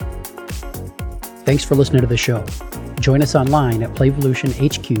Thanks for listening to the show. Join us online at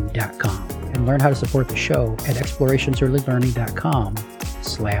playvolutionhq.com and learn how to support the show at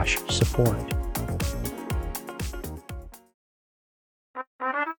explorationsearlylearning.com/support.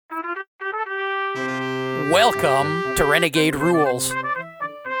 Welcome to Renegade Rules.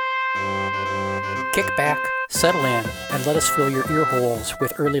 Kick back, settle in, and let us fill your ear holes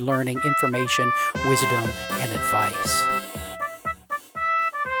with early learning information, wisdom, and advice.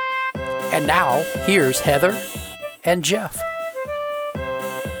 And now, here's Heather and Jeff.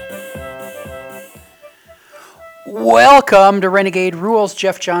 Welcome to Renegade Rules.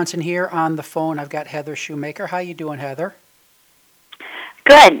 Jeff Johnson here on the phone. I've got Heather Shoemaker. How you doing, Heather?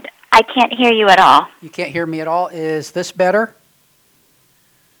 Good. I can't hear you at all. You can't hear me at all? Is this better?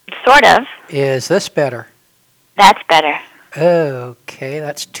 Sort of. Is this better? That's better. Okay,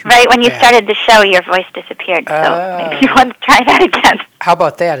 that's too Right when you bad. started the show, your voice disappeared, so maybe you want to try that again. How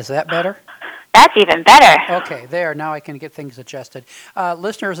about that? Is that better? That's even better. Okay, there. Now I can get things adjusted.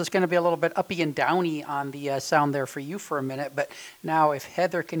 Listeners, it's going to be a little bit uppy and downy on the sound there for you for a minute, but now if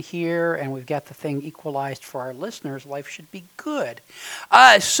Heather can hear and we've got the thing equalized for our listeners, life should be good.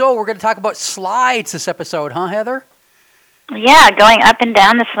 So we're going to talk about slides this episode, huh, Heather? Yeah, going up and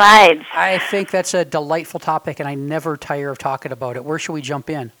down the slides. I think that's a delightful topic, and I never tire of talking about it. Where should we jump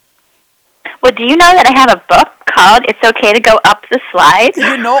in? Well, do you know that I have a book called It's Okay to Go Up the Slide?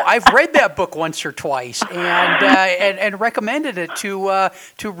 You know, I've read that book once or twice and recommended it to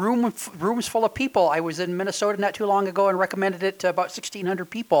rooms full of people. I was in Minnesota not too long ago and recommended it to about 1,600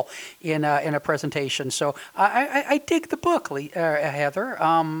 people in a presentation. So I dig the book, Heather.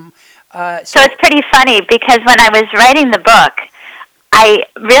 So it's pretty funny because when I was writing the book, I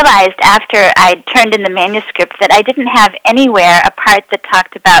realized after I turned in the manuscript that I didn't have anywhere a part that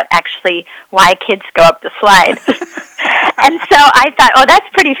talked about actually why kids go up the slide. And so I thought, oh, that's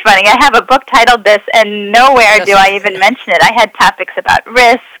pretty funny. I have a book titled this, and nowhere do I even mention it. I had topics about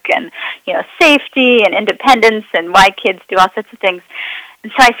risk and, safety and independence and why kids do all sorts of things.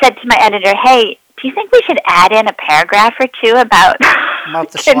 And so I said to my editor, hey, do you think we should add in a paragraph or two about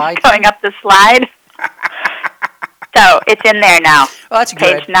kids going up the slide? So it's in there now. Well, that's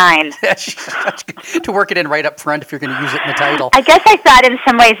Page good. 9. That's good. To work it in right up front if you're going to use it in the title. I guess I thought in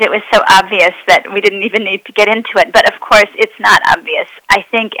some ways it was so obvious that we didn't even need to get into it. But, of course, it's not obvious. I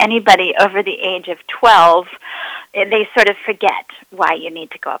think anybody over the age of 12, they sort of forget why you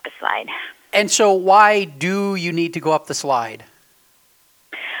need to go up a slide. And so why do you need to go up the slide?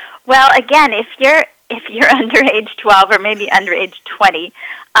 Well, again, if you're under age 12 or maybe under age 20,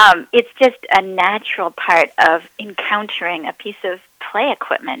 it's just a natural part of encountering a piece of play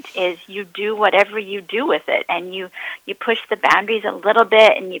equipment is you do whatever you do with it, and you push the boundaries a little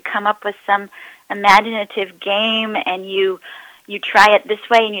bit, and you come up with some imaginative game, and you try it this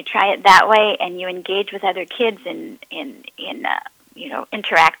way and you try it that way, and you engage with other kids in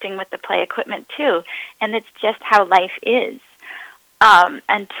interacting with the play equipment too. And it's just how life is.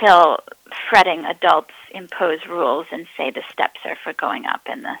 Until fretting adults impose rules and say the steps are for going up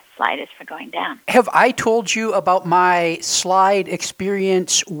and the slide is for going down. Have I told you about my slide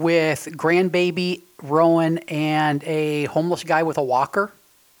experience with grandbaby Rowan and a homeless guy with a walker?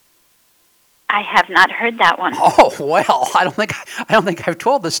 I have not heard that one. Oh, well, I don't think I've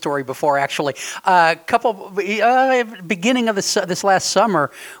told this story before, actually. Beginning of this last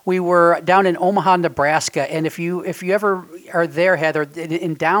summer, we were down in Omaha, Nebraska, and if you ever are there, Heather,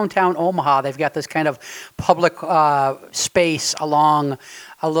 in downtown Omaha, they've got this kind of public space along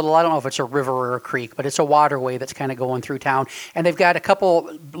a little, I don't know if it's a river or a creek, but it's a waterway that's kind of going through town. And they've got a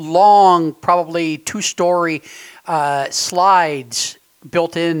couple long, probably 2-story slides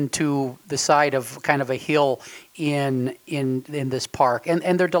built into the side of kind of a hill in this park,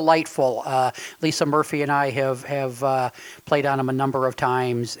 and they're delightful. Lisa Murphy and I have played on them a number of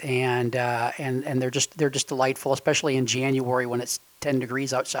times, and they're just delightful, especially in January when it's 10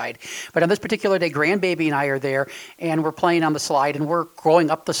 degrees outside. But on this particular day, grandbaby and I are there, and we're playing on the slide, and we're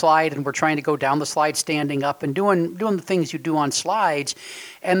going up the slide, and we're trying to go down the slide standing up and doing the things you do on slides.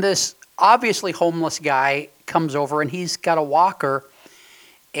 And this obviously homeless guy comes over, and he's got a walker,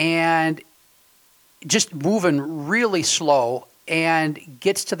 and just moving really slow, and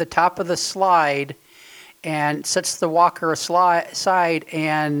gets to the top of the slide and sets the walker aside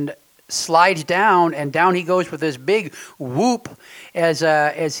and slides down, and down he goes with this big whoop as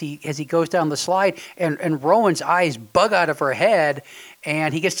he goes down the slide, and Rowan's eyes bug out of her head,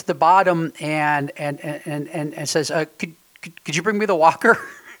 and he gets to the bottom and says, could you bring me the walker?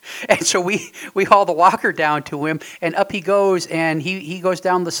 And so we haul the walker down to him, and up he goes, and he goes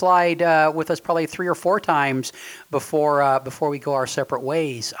down the slide with us probably 3 or 4 times before we go our separate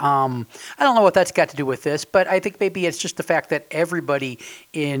ways. I don't know what that's got to do with this, but I think maybe it's just the fact that everybody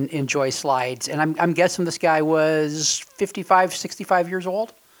enjoys slides, and I'm guessing this guy was 55, 65 years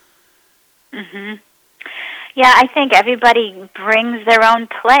old. Mm-hmm. Yeah, I think everybody brings their own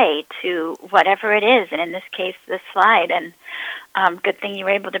play to whatever it is, and in this case, the slide. And good thing you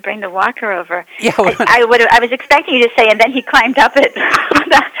were able to bring the walker over. Yeah, I was expecting you to say, and then he climbed up it.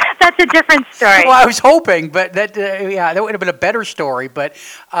 That's a different story. Well, I was hoping, but that would have been a better story, but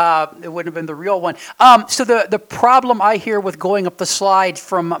it wouldn't have been the real one. So the problem I hear with going up the slide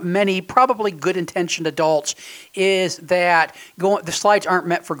from many probably good-intentioned adults is that the slides aren't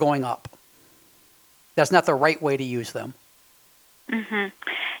meant for going up. That's not the right way to use them. Mm-hmm.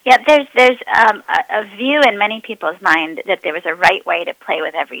 Yeah, there's a view in many people's mind that there was a right way to play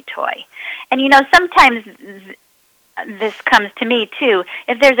with every toy. And, sometimes this comes to me, too.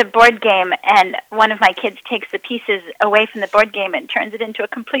 If there's a board game and one of my kids takes the pieces away from the board game and turns it into a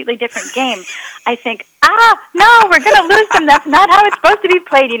completely different game, I think, no, we're going to lose them. That's not how it's supposed to be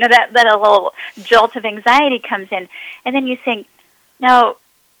played. That a little jolt of anxiety comes in. And then you think, no,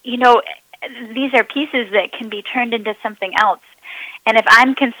 these are pieces that can be turned into something else. And if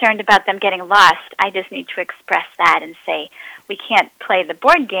I'm concerned about them getting lost, I just need to express that and say, we can't play the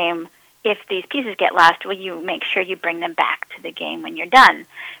board game if these pieces get lost. Will you make sure you bring them back to the game when you're done?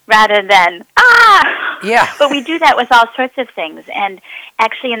 Rather than, Yeah. But we do that with all sorts of things. And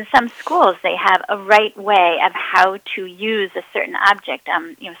actually in some schools, they have a right way of how to use a certain object.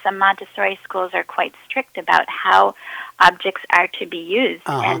 Some Montessori schools are quite strict about how objects are to be used,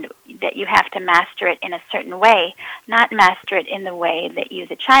 and that you have to master it in a certain way, not master it in the way that you,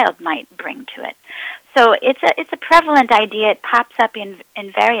 the child, might bring to it. So it's a prevalent idea. It pops up in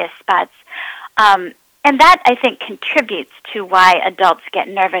various spots. And that, I think, contributes to why adults get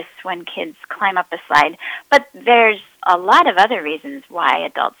nervous when kids climb up a slide. But there's a lot of other reasons why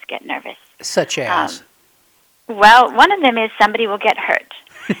adults get nervous. Such as? Well, one of them is somebody will get hurt.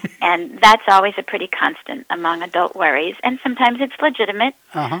 And that's always a pretty constant among adult worries. And sometimes it's legitimate.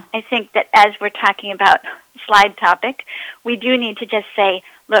 I think that as we're talking about slide topic, we do need to just say,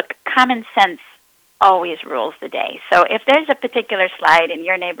 look, common sense always rules the day. So if there's a particular slide in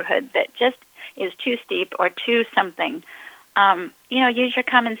your neighborhood that just is too steep or too something, use your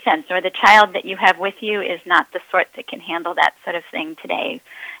common sense. Or the child that you have with you is not the sort that can handle that sort of thing today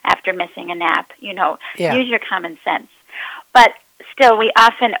after missing a nap. Use your common sense. But still, we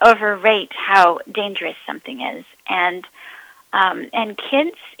often overrate how dangerous something is. And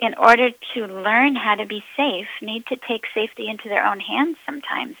kids, in order to learn how to be safe, need to take safety into their own hands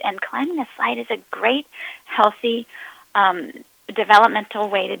sometimes. And climbing a slide is a great, healthy, developmental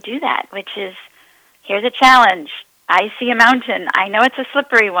way to do that, which is, here's a challenge. I see a mountain. I know it's a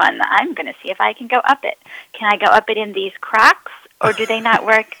slippery one. I'm going to see if I can go up it. Can I go up it in these Crocs, or do they not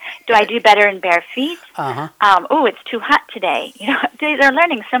work? Do I do better in bare feet? It's too hot today. They're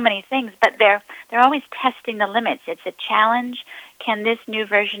learning so many things, but they're always testing the limits. It's a challenge. Can this new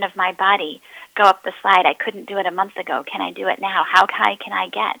version of my body go up the slide? I couldn't do it a month ago. Can I do it now? How high can I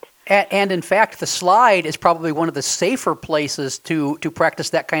get? And in fact, the slide is probably one of the safer places to practice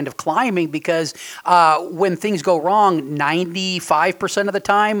that kind of climbing, because when things go wrong, 95% of the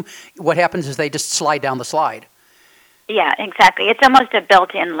time, what happens is they just slide down the slide. Yeah, exactly. It's almost a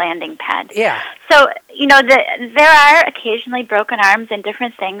built-in landing pad. Yeah. So, there are occasionally broken arms and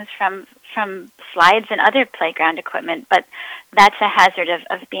different things from slides and other playground equipment, but that's a hazard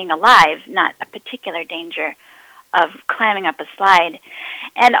of being alive, not a particular danger of climbing up a slide.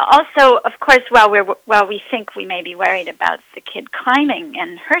 And also, of course, while we think we may be worried about the kid climbing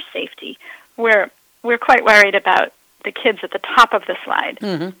and her safety, we're quite worried about the kids at the top of the slide,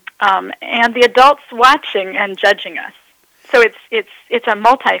 and the adults watching and judging us. So it's a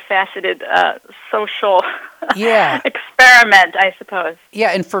multifaceted social experiment, I suppose.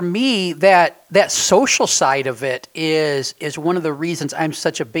 Yeah, and for me, that social side of it is one of the reasons I'm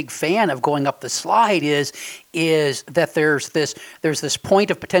such a big fan of going up the slide is that there's this point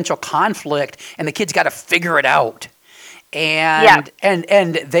of potential conflict, and the kids got to figure it out, and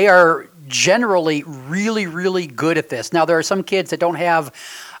they are generally really, really good at this. Now, there are some kids that don't have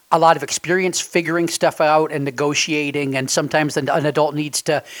a lot of experience figuring stuff out and negotiating, and sometimes an adult needs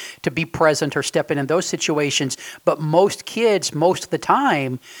to be present or step in those situations. But most kids, most of the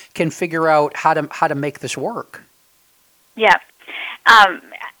time, can figure out how to make this work. Yeah.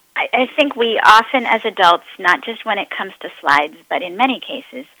 I think we often, as adults, not just when it comes to slides, but in many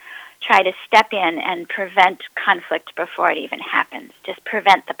cases, try to step in and prevent conflict before it even happens, just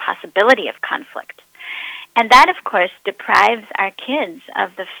prevent the possibility of conflict. And that, of course, deprives our kids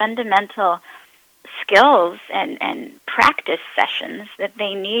of the fundamental skills and practice sessions that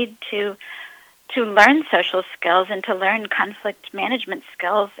they need to learn social skills and to learn conflict management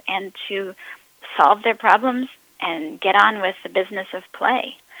skills and to solve their problems and get on with the business of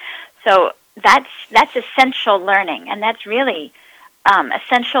play. So that's essential learning, and that's really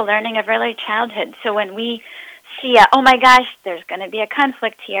essential learning of early childhood. So when we see, oh my gosh, there's going to be a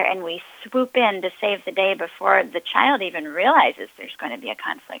conflict here, and we swoop in to save the day before the child even realizes there's going to be a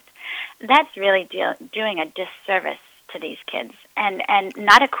conflict, that's really doing a disservice to these kids and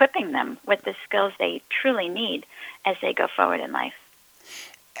not equipping them with the skills they truly need as they go forward in life.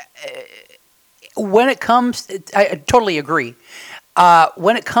 When it comes, I totally agree.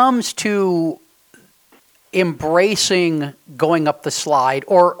 When it comes to embracing going up the slide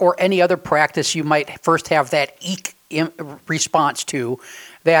or any other practice you might first have that eek response to,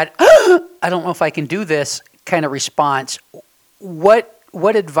 that I don't know if I can do this kind of response,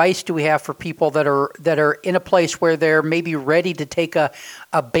 what advice do we have for people that are in a place where they're maybe ready to take a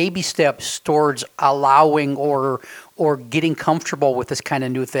baby steps towards allowing or getting comfortable with this kind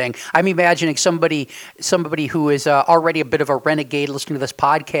of new thing? I'm imagining somebody who is already a bit of a renegade listening to this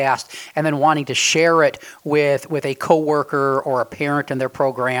podcast and then wanting to share it with a coworker or a parent in their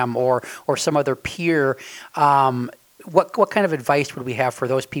program or some other peer. What kind of advice would we have for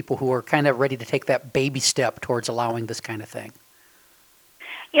those people who are kind of ready to take that baby step towards allowing this kind of thing?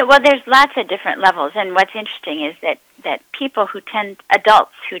 Yeah, well, there's lots of different levels, and what's interesting is that people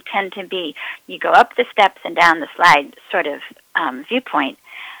adults who tend to be, you go up the steps and down the slide sort of viewpoint,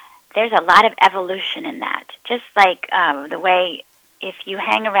 there's a lot of evolution in that. Just like the way if you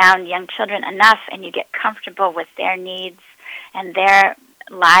hang around young children enough and you get comfortable with their needs and their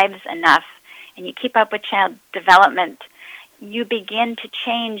lives enough, and you keep up with child development, you begin to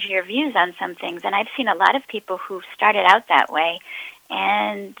change your views on some things. And I've seen a lot of people who started out that way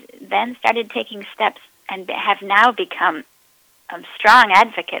and then started taking steps and have now become strong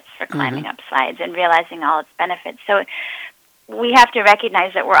advocates for climbing up slides and realizing all its benefits. So we have to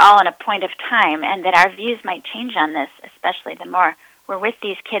recognize that we're all in a point of time and that our views might change on this, especially the more we're with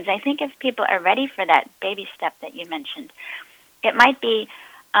these kids. I think if people are ready for that baby step that you mentioned, it might be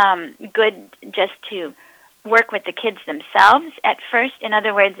good just to work with the kids themselves at first. In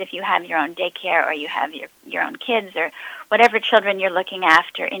other words, if you have your own daycare or you have your own kids or whatever children you're looking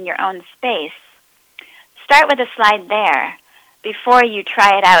after in your own space, start with a slide there before you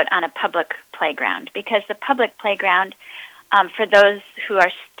try it out on a public playground. Because the public playground, for those who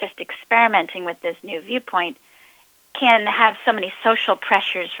are just experimenting with this new viewpoint, can have so many social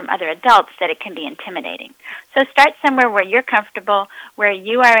pressures from other adults that it can be intimidating. So start somewhere where you're comfortable, where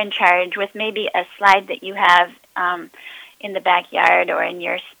you are in charge, with maybe a slide that you have in the backyard or in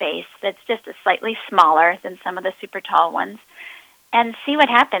your space that's just slightly smaller than some of the super tall ones, and see what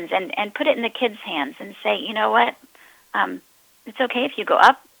happens and put it in the kids' hands and say, you know what, it's okay if you go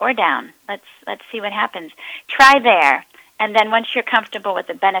up or down. Let's see what happens. Try there, and then once you're comfortable with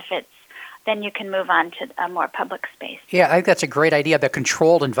the benefits, then you can move on to a more public space. Yeah, I think that's a great idea. The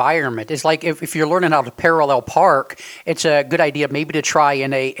controlled environment is like if you're learning how to parallel park, it's a good idea maybe to try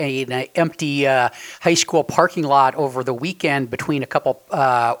in an empty high school parking lot over the weekend between a couple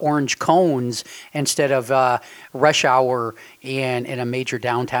orange cones instead of rush hour in a major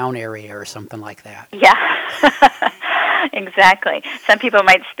downtown area or something like that. Yeah, exactly. Some people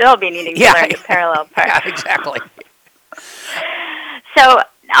might still be needing to learn to parallel park. Yeah, exactly. So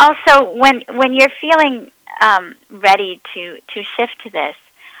also, when you're feeling ready to shift to this,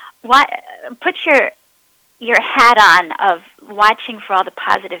 put your hat on of watching for all the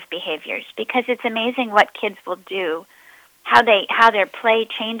positive behaviors, because it's amazing what kids will do, how their play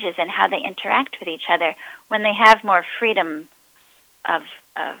changes and how they interact with each other when they have more freedom of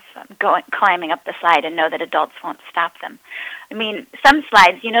climbing up the slide and know that adults won't stop them. I mean, some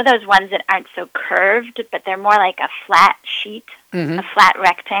slides, those ones that aren't so curved, but they're more like a flat sheet, a flat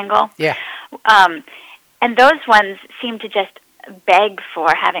rectangle. Yeah. And those ones seem to just beg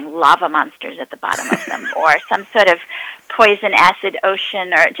for having lava monsters at the bottom of them or some sort of poison acid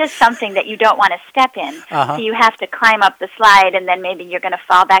ocean or just something that you don't want to step in. So you have to climb up the slide, and then maybe you're going to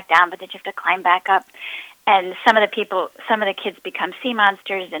fall back down, but then you have to climb back up. And some of the kids become sea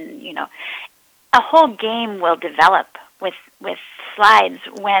monsters, and a whole game will develop with slides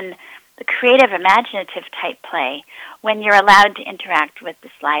when the creative, imaginative type play, when you're allowed to interact with the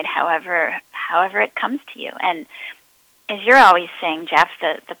slide however it comes to you. And as you're always saying, Jeff,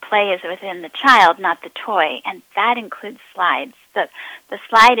 the play is within the child, not the toy, and that includes slides. The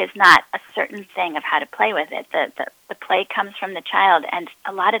slide is not a certain thing of how to play with it. The play comes from the child, and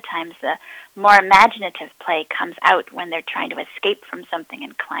a lot of times the more imaginative play comes out when they're trying to escape from something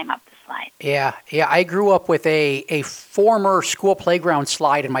and climb up the slide. Yeah. I grew up with a former school playground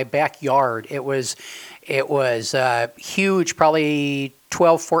slide in my backyard. It was huge, probably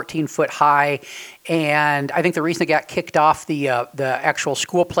 12, 14 foot high. And I think the reason it got kicked off the actual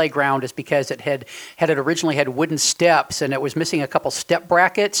school playground is because it originally had wooden steps, and it was missing a couple step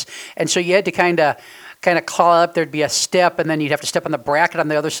brackets. And so you had to kind of call up. There'd be a step, and then you'd have to step on the bracket on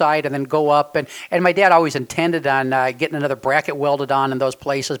the other side and then go up. And my dad always intended on getting another bracket welded on in those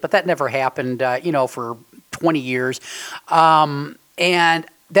places, but that never happened, for 20 years. And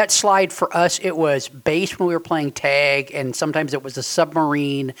that slide for us, it was based when we were playing tag, and sometimes it was a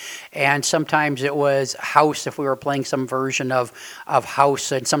submarine, and sometimes it was house if we were playing some version of house,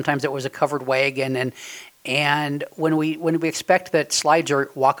 and sometimes it was a covered wagon. And when we expect that slides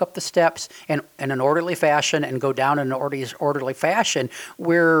are walk up the steps in an orderly fashion and go down in an orderly fashion,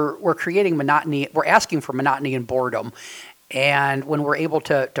 we're creating monotony. We're asking for monotony and boredom. And when we're able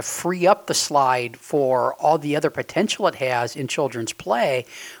to free up the slide for all the other potential it has in children's play,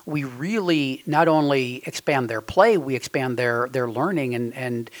 we really not only expand their play, we expand their learning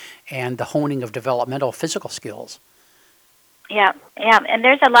and the honing of developmental physical skills. Yeah, and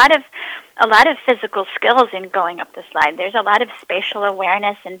there's a lot of physical skills in going up the slide. There's a lot of spatial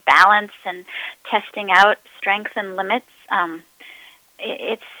awareness and balance and testing out strengths and limits.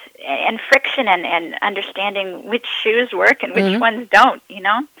 It's and friction and understanding which shoes work and which ones don't.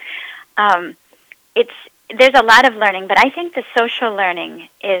 There's a lot of learning, but I think the social learning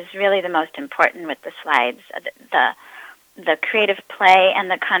is really the most important with the slides. The creative play and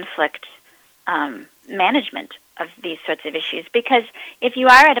the conflict management of these sorts of issues, because if you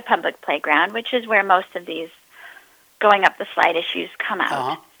are at a public playground, which is where most of these going up the slide issues come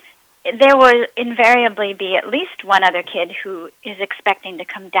out, there will invariably be at least one other kid who is expecting to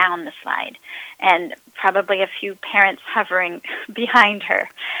come down the slide, and probably a few parents hovering behind her.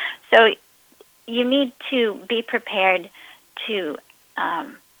 So you need to be prepared to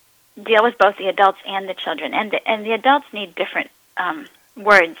deal with both the adults and the children, and the adults need different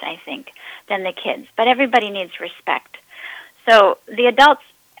words, I think, than the kids, but everybody needs respect. So the adults,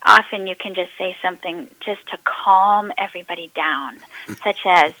 often you can just say something just to calm everybody down, such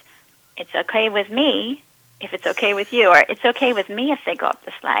as, "It's okay with me if it's okay with you," or "It's okay with me if they go up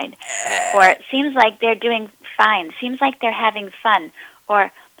the slide," or "It seems like they're doing fine, seems like they're having fun,"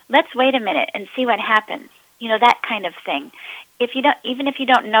 or "Let's wait a minute and see what happens." That kind of thing. Even if you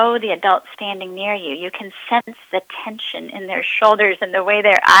don't know the adult standing near you, you can sense the tension in their shoulders and the way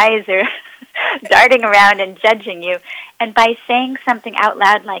their eyes are darting around and judging you. And by saying something out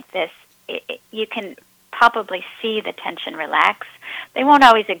loud like this, you can palpably see the tension relax. They won't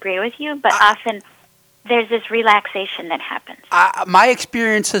always agree with you, but often there's this relaxation that happens. My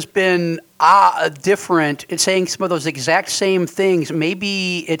experience has been different in saying some of those exact same things.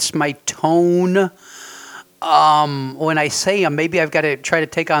 Maybe it's my tone. When I say them, maybe I've got to try to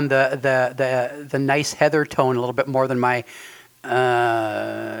take on the nice Heather tone a little bit more than my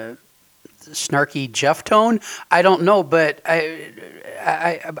snarky Jeff tone. I don't know, but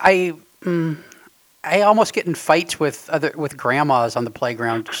I almost get in fights with grandmas on the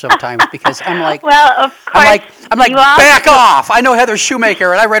playground sometimes because I'm like, well, of course, I'm like, back off! I know Heather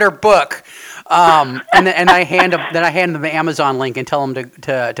Shoemaker and I read her book. And I hand them the Amazon link and tell them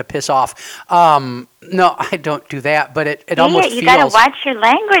to piss off. No, I don't do that, but it almost feels. You got to watch your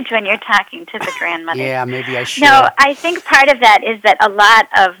language when you're talking to the grandmother. Yeah, maybe I should. No, I think part of that is that a lot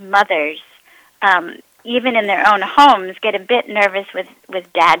of mothers, even in their own homes, get a bit nervous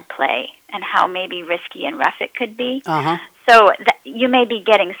with dad play and how maybe risky and rough it could be. So you may be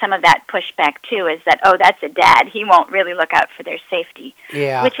getting some of that pushback too, is that, oh, that's a dad. He won't really look out for their safety.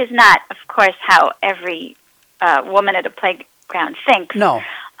 Yeah. Which is not, of course, how every woman at a playground thinks. No.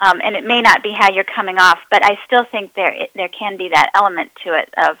 And it may not be how you're coming off, but I still think there can be that element to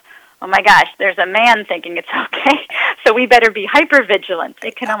it of, oh my gosh, there's a man thinking it's okay, so we better be hyper vigilant.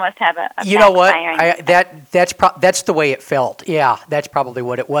 It can almost have a you know what? That's the way it felt. Yeah, that's probably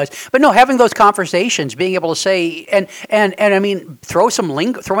what it was. But no, having those conversations, being able to say and I mean, throwing some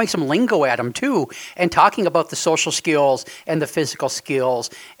lingo at them too, and talking about the social skills and the physical skills,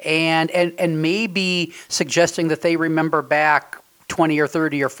 and maybe suggesting that they remember back 20 or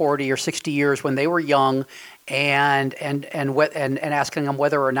 30 or 40 or 60 years when they were young. And asking them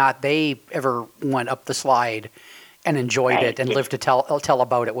whether or not they ever went up the slide and enjoyed it and lived to tell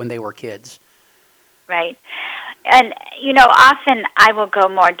about it when they were kids. Right. And, often I will go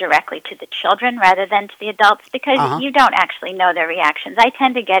more directly to the children rather than to the adults because you don't actually know their reactions. I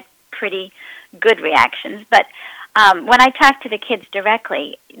tend to get pretty good reactions, but when I talk to the kids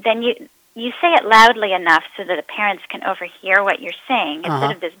directly, then you say it loudly enough so that the parents can overhear what you're saying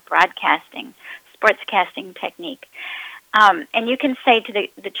instead of this broadcasting, sportscasting technique. And you can say to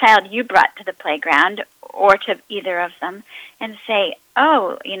the child you brought to the playground or to either of them and say,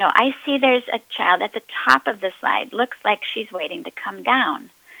 oh, I see there's a child at the top of the slide. Looks like she's waiting to come down.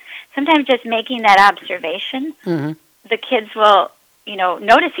 Sometimes just making that observation, the kids will,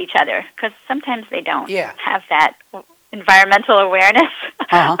 notice each other because sometimes they don't have that environmental awareness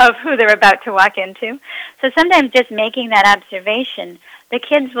of who they're about to walk into. So sometimes just making that observation, the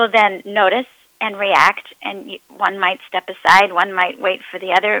kids will then notice and react, and one might step aside, one might wait for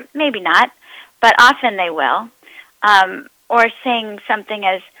the other, maybe not, but often they will. Or saying something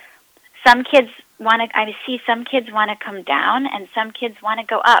as, I see some kids want to come down and some kids want to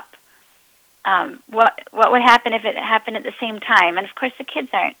go up. What would happen if it happened at the same time? And of course the kids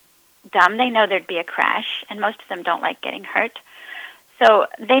aren't dumb. They know there'd be a crash, and most of them don't like getting hurt. So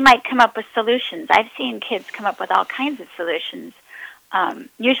they might come up with solutions. I've seen kids come up with all kinds of solutions.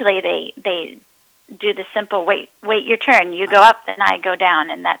 Usually they do the simple wait your turn. You go up, then I go down,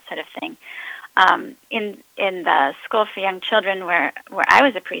 and that sort of thing. In the School for Young Children where I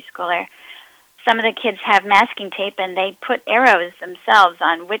was a preschooler, some of the kids have masking tape, and they put arrows themselves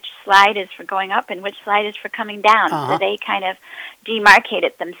on which slide is for going up and which slide is for coming down. So they kind of demarcate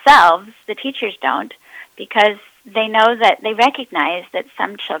it themselves. The teachers don't, because they know that they recognize that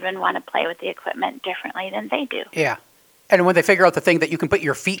some children want to play with the equipment differently than they do. Yeah. And when they figure out the thing that you can put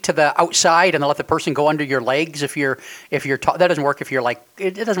your feet to the outside and let the person go under your legs if you're that doesn't work if you're like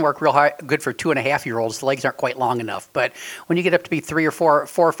it doesn't work real good for 2.5-year-olds. The legs aren't quite long enough. But when you get up to be 3 or 4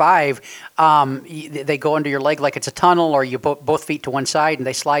 or 5, they go under your leg like it's a tunnel, or you put both feet to one side and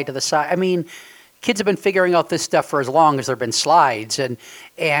they slide to the side. I mean, kids have been figuring out this stuff for as long as there have been slides, and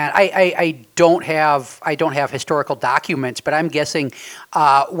I don't have historical documents, but I'm guessing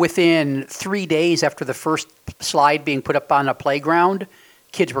within 3 days after the first slide being put up on a playground,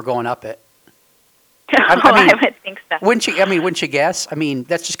 kids were going up it. I would think so. Wouldn't you guess? I mean,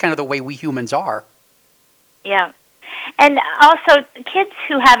 that's just kind of the way we humans are. Yeah. And also, kids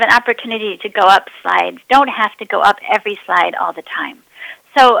who have an opportunity to go up slides don't have to go up every slide all the time.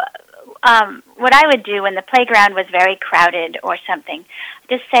 So what I would do when the playground was very crowded or something,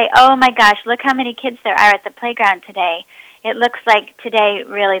 just say, oh my gosh, look how many kids there are at the playground today. It looks like today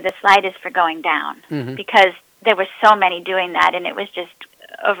really the slide is for going down, because there were so many doing that, and it was just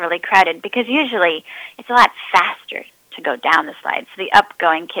overly crowded, because usually it's a lot faster to go down the slide, so the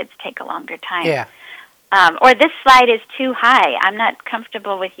upgoing kids take a longer time. Yeah. Or this slide is too high. I'm not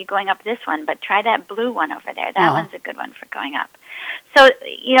comfortable with you going up this one, but try that blue one over there. That one's a good one for going up. So,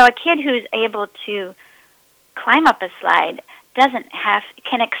 a kid who's able to climb up a slide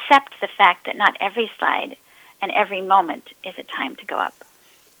can accept the fact that not every slide and every moment is a time to go up.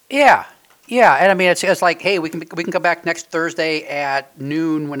 Yeah. Yeah, and I mean it's like, hey, we can come back next Thursday at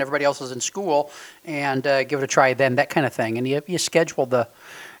noon when everybody else is in school and give it a try then, that kind of thing. And you schedule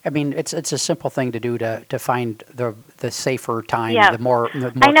it's a simple thing to do to find the safer time. Yeah. The more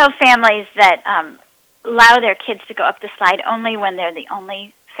I know families that allow their kids to go up the slide only when they're the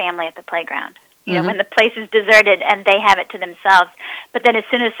only family at the playground. When the place is deserted and they have it to themselves. But then as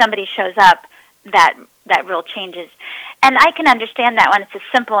soon as somebody shows up, that rule changes. And I can understand that one. It's a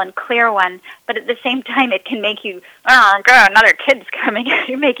simple and clear one, but at the same time it can make you, oh, God, another kid's coming.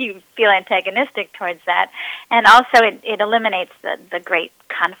 It make you feel antagonistic towards that. And also it eliminates the great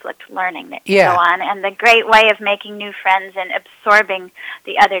conflict learning that can go on, and the great way of making new friends and absorbing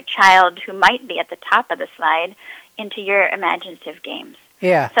the other child who might be at the top of the slide into your imaginative games.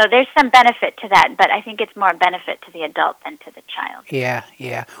 Yeah. So there's some benefit to that, but I think it's more benefit to the adult than to the child. Yeah,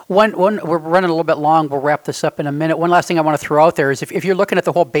 yeah. One, we're running a little bit long. We'll wrap this up in a minute. One last thing I want to throw out there is if you're looking at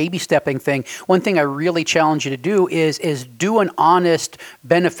the whole baby stepping thing, one thing I really challenge you to do is do an honest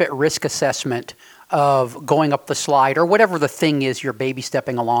benefit risk assessment of going up the slide or whatever the thing is you're baby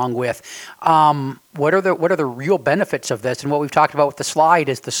stepping along with. What are the real benefits of this? And what we've talked about with the slide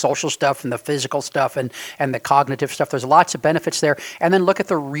is the social stuff and the physical stuff and the cognitive stuff. There's lots of benefits there. And then look at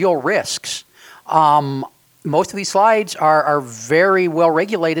the real risks. Most of these slides are very well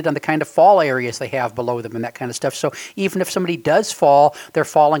regulated on the kind of fall areas they have below them and that kind of stuff. So even if somebody does fall, they're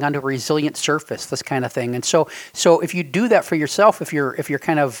falling onto a resilient surface, this kind of thing. And so if you do that for yourself, if you're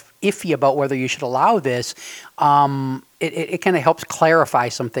kind of iffy about whether you should allow this, it kind of helps clarify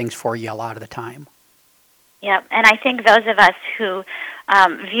some things for you a lot of the time. Yep, and I think those of us who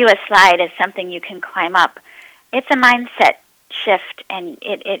view a slide as something you can climb up it's a mindset shift, and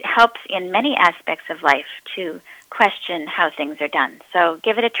it helps in many aspects of life to question how things are done. So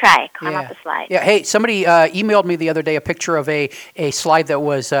give it a try. Climb up a slide. Yeah. Hey, somebody emailed me the other day a picture of a slide that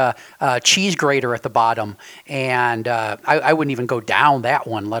was a cheese grater at the bottom, and I wouldn't even go down that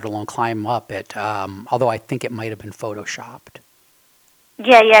one, let alone climb up it. Although I think it might have been photoshopped.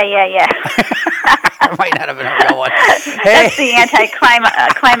 Yeah. It might not have been a real one. Hey. That's the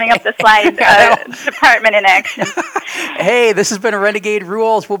climbing up the slide department in action. Hey, this has been Renegade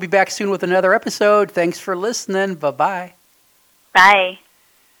Rules. We'll be back soon with another episode. Thanks for listening. Bye-bye. Bye.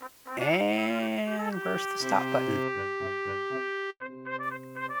 And where's the stop button?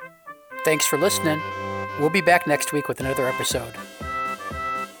 Thanks for listening. We'll be back next week with another episode.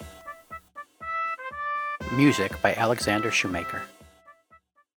 Music by Alexander Shoemaker.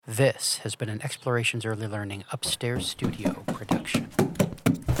 This has been an Explorations Early Learning Upstairs Studio production.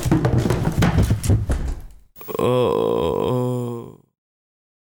 Oh.